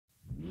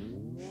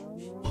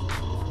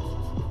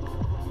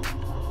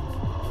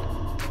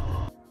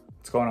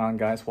going on,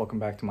 guys? Welcome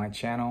back to my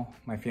channel.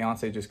 My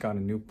fiance just got a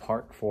new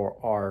part for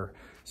our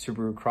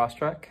Subaru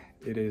Crosstrek.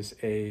 It is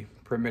a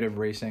primitive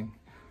racing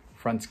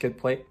front skid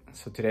plate.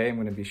 So today I'm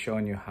going to be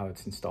showing you how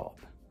it's installed.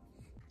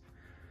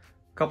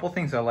 A couple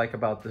things I like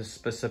about this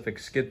specific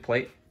skid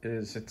plate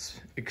is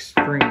it's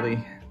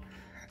extremely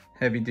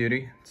heavy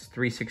duty. It's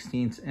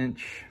 3/16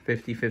 inch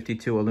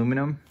 50/52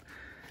 aluminum.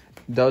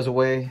 It does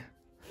weigh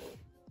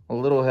a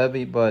little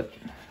heavy, but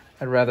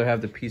I'd rather have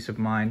the peace of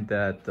mind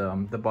that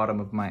the bottom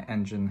of my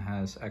engine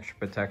has extra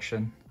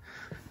protection.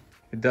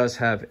 It does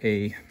have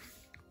a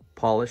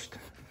polished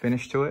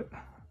finish to it,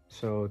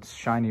 so it's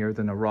shinier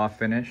than a raw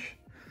finish.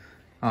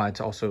 It's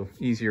also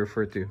easier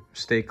for it to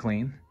stay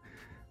clean.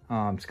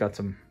 It's got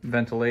some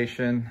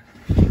ventilation,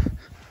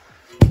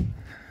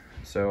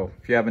 so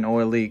if you have an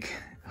oil leak,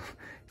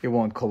 it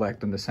won't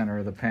collect in the center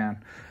of the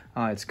pan.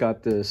 It's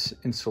got this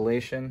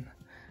insulation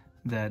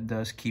that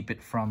does keep it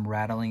from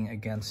rattling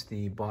against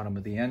the bottom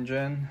of the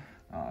engine.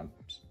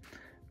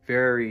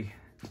 Very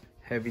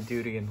heavy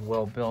duty and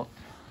well built.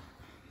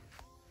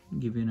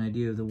 Give you an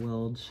idea of the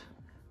welds.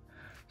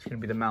 It's going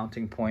to be the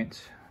mounting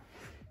points.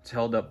 It's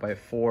held up by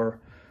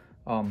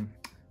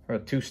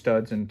two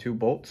studs and 2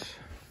 bolts.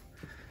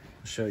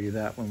 I'll show you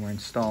that when we're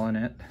installing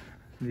it.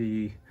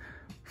 The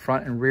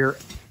front and rear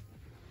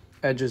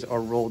edges are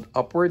rolled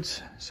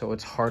upwards, so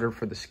it's harder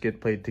for the skid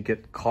plate to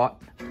get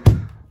caught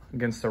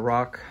against the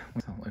rock,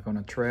 like on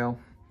a trail.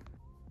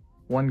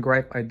 One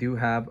gripe I do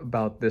have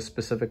about this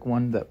specific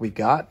one that we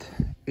got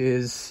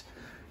is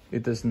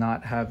it does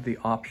not have the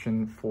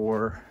option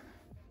for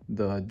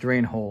the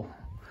drain hole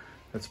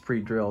that's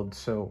pre-drilled.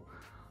 So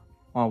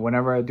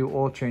whenever I do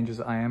oil changes,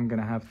 I am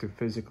gonna have to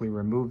physically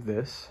remove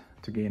this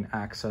to gain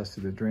access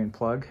to the drain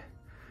plug,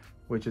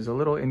 which is a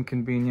little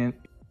inconvenient.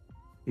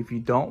 If you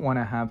don't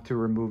wanna have to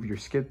remove your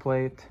skid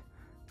plate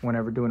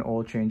whenever doing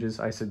oil changes,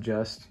 I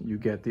suggest you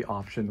get the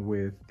option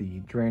with the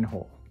drain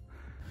hole.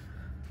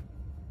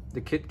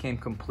 The kit came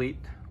complete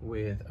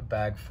with a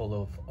bag full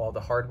of all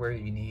the hardware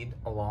you need,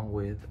 along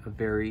with a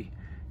very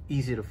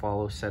easy to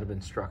follow set of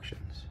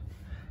instructions.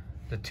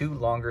 The 2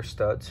 longer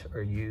studs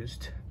are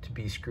used to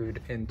be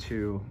screwed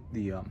into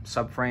the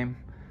subframe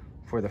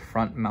for the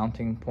front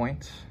mounting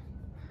points.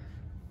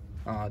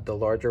 The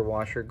larger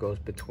washer goes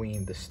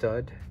between the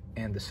stud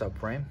and the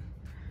subframe.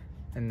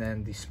 And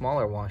then the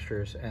smaller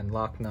washers and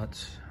lock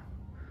nuts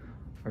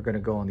are going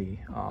to go on the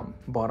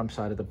bottom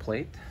side of the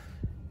plate.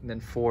 And then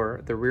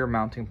for the rear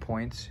mounting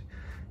points,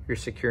 you're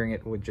securing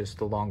it with just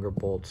the longer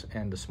bolts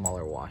and the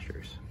smaller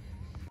washers.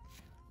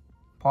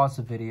 Pause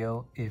the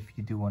video if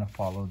you do want to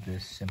follow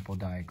this simple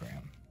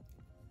diagram.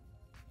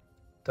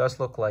 It does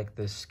look like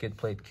this skid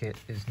plate kit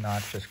is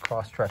not just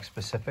Crosstrek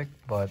specific,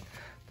 but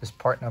this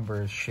part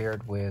number is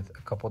shared with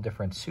a couple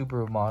different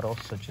Subaru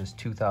models, such as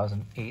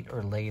 2008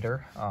 or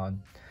later.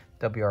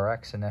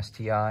 WRX and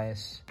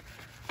STIs,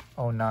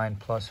 09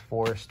 plus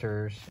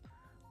Foresters.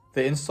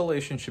 The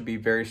installation should be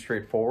very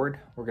straightforward.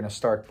 We're going to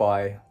start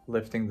by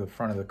lifting the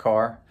front of the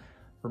car,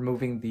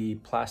 removing the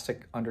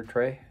plastic under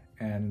tray,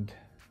 and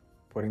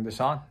putting this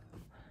on.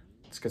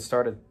 Let's get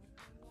started.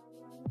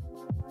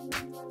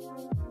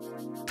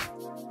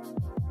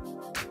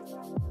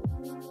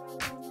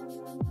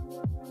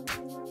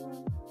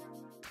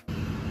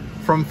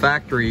 From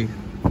factory,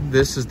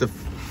 this is the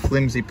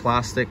flimsy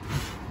plastic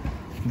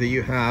that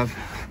you have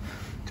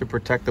to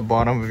protect the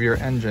bottom of your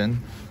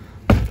engine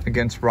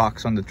against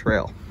rocks on the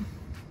trail.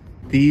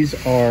 These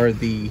are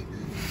the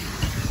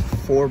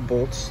 4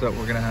 bolts that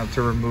we're gonna have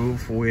to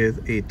remove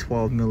with a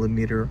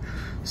 12mm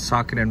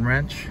socket and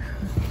wrench.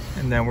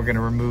 And then we're gonna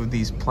remove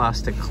these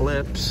plastic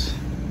clips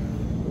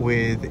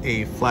with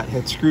a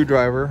flathead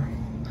screwdriver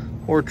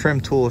or trim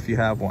tool if you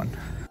have one.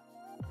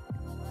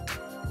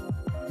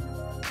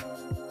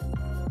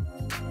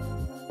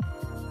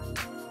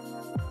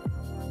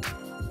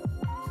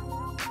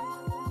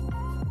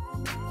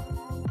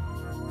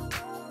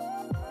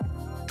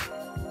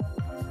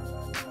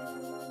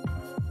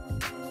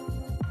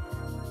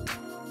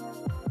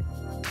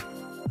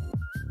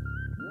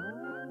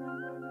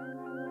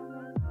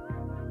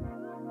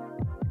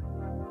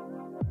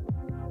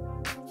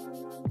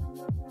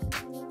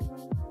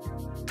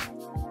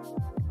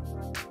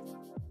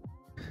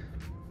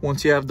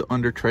 Once you have the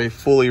under tray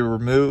fully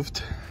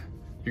removed,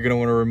 you're going to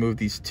want to remove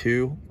these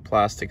 2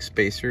 plastic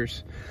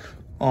spacers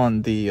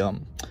on the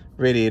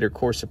radiator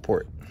core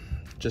support.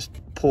 Just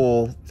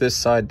pull this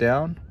side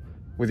down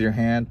with your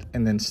hand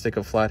and then stick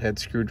a flathead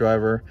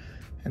screwdriver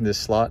in this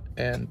slot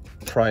and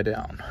pry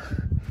down.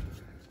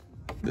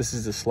 This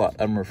is the slot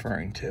I'm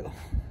referring to.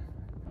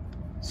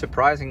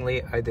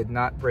 Surprisingly, I did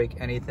not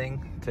break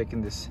anything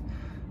taking this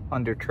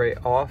under tray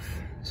off,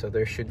 so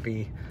there should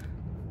be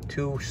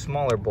 2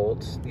 smaller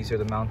bolts. These are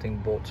the mounting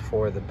bolts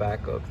for the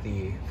back of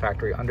the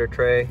factory under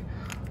tray,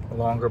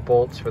 longer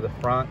bolts for the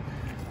front,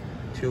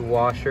 2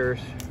 washers,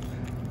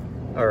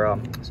 or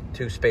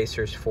 2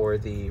 spacers for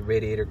the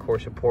radiator core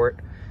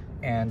support,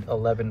 and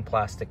 11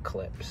 plastic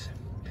clips.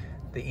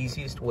 The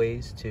easiest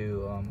ways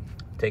to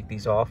take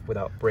these off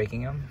without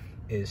breaking them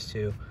is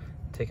to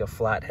take a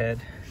flathead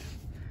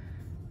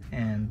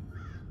and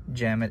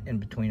jam it in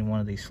between one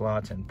of these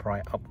slots and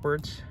pry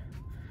upwards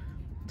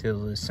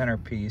till the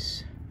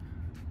centerpiece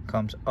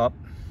comes up,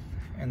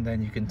 and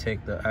then you can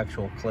take the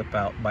actual clip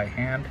out by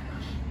hand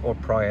or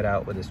pry it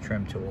out with this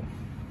trim tool.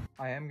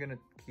 I am going to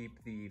keep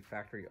the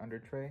factory under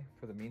tray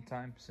for the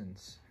meantime,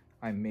 since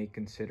I may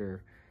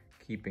consider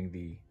keeping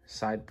the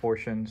side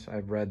portions.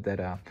 I've read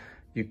that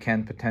you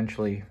can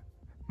potentially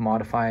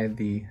modify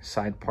the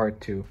side part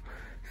to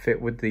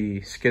fit with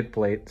the skid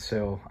plate,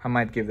 so I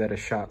might give that a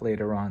shot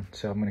later on.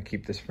 So I'm going to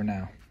keep this for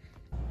now.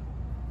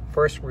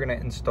 First, we're going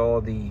to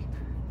install the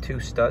 2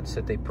 studs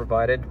that they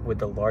provided with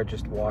the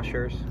largest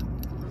washers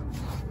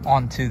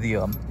onto the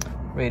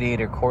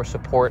radiator core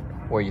support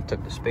where you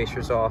took the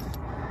spacers off,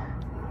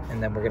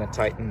 and then we're going to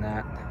tighten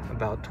that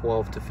about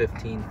 12 to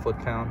 15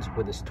 foot-pounds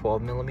with this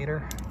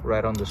 12mm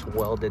right on this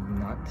welded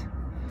nut.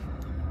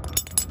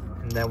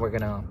 And then we're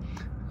going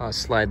to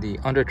slide the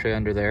under tray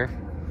under there,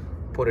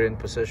 put it in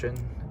position,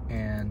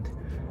 and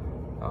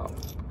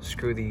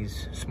screw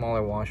these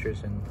smaller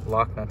washers and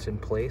lock nuts in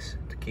place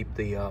to keep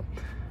the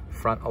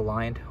front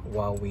aligned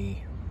while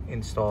we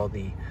install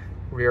the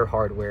rear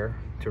hardware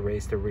to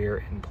raise the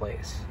rear in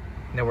place.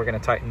 And then we're going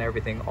to tighten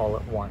everything all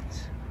at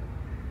once.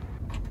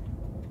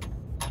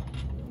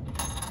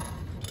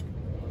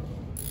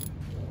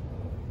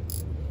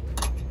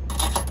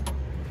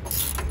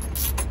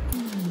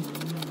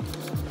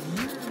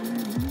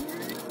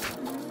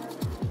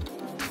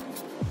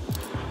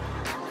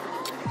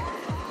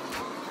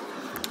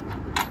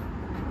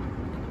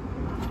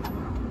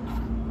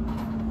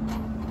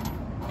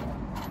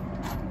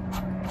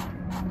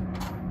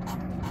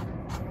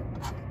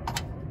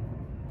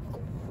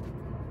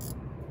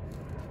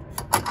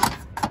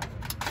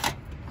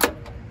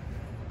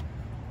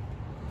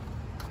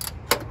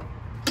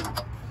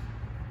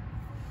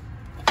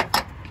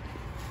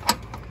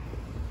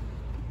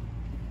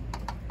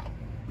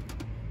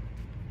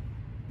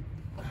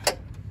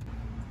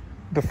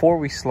 Before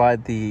we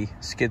slide the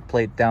skid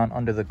plate down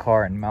under the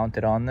car and mount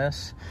it on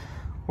this,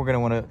 we're going to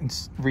want to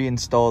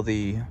reinstall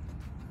the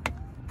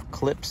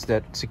clips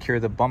that secure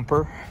the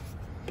bumper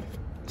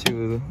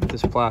to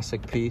this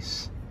plastic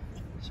piece.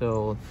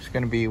 So there's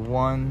going to be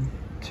 1,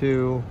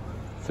 2,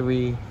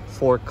 3,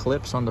 4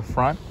 clips on the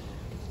front,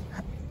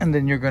 and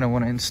then you're going to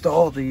want to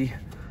install the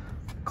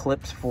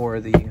clips for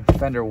the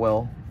fender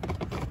well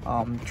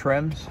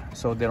trims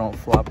so they don't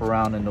flop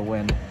around in the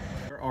wind.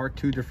 There are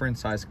 2 different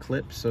size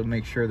clips, so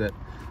make sure that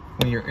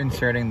when you're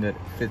inserting that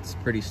it fits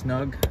pretty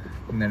snug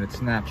and then it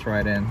snaps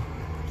right in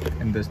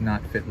and does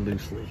not fit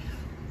loosely.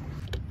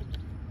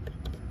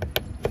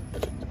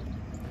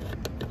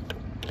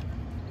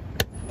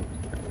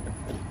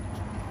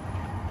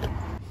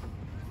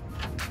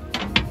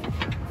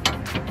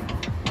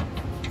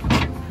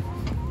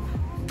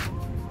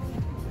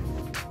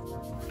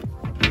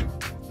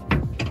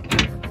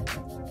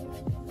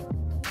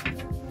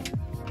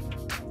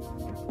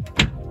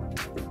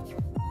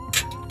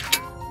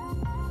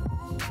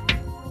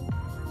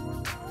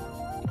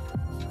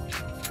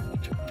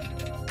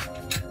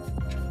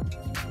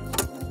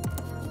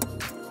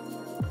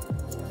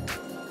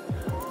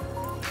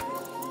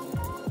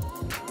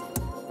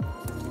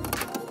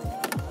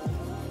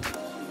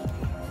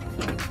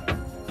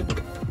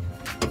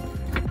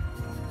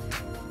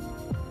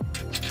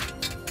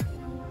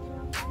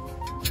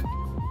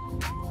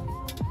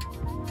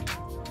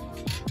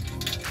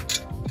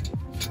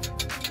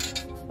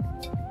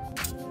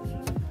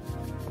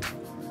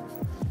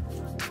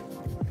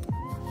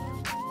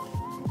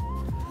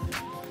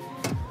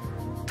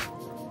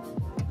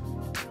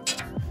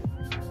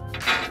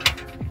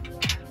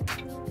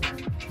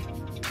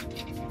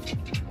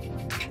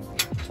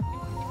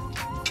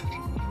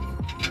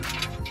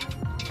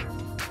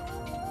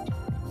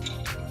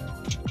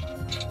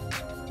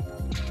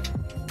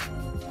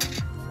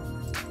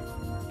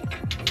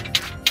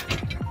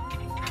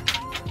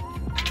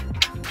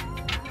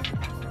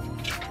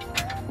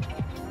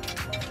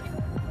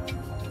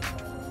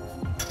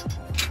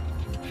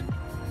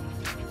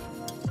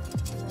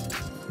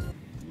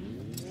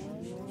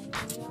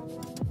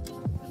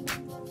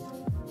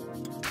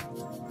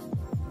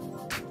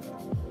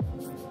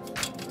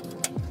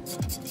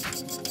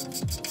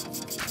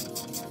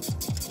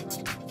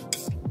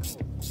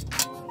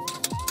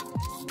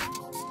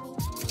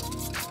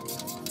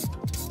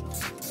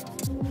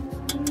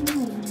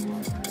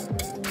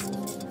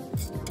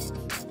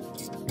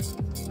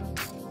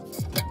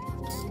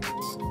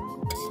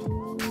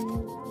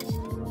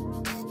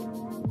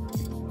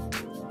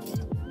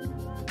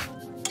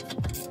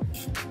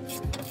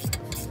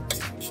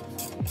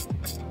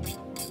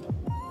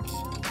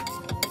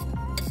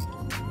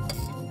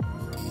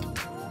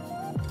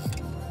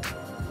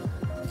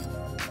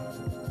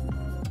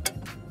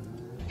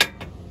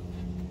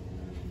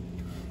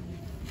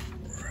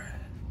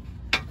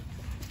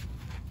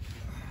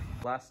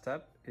 Last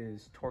step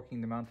is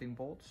torquing the mounting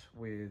bolts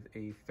with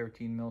a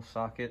 13mm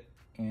socket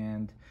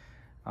and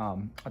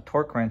a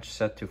torque wrench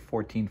set to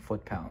 14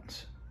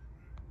 foot-pounds.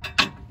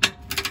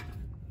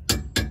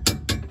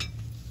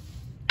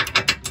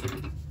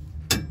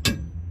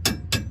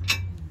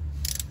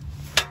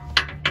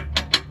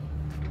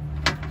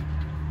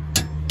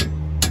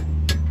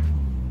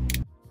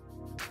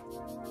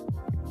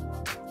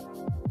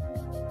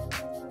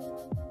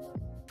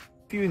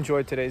 If you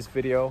enjoyed today's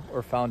video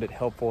or found it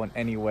helpful in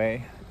any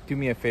way, do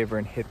me a favor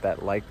and hit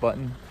that like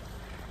button.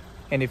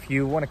 And if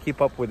you want to keep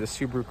up with the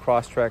Subaru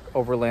Crosstrek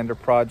Overlander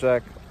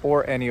project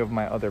or any of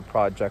my other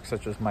projects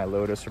such as my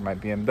Lotus or my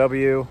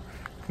BMW,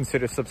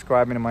 consider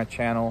subscribing to my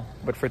channel.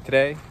 But for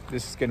today,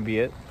 this is going to be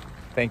it.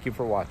 Thank you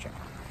for watching.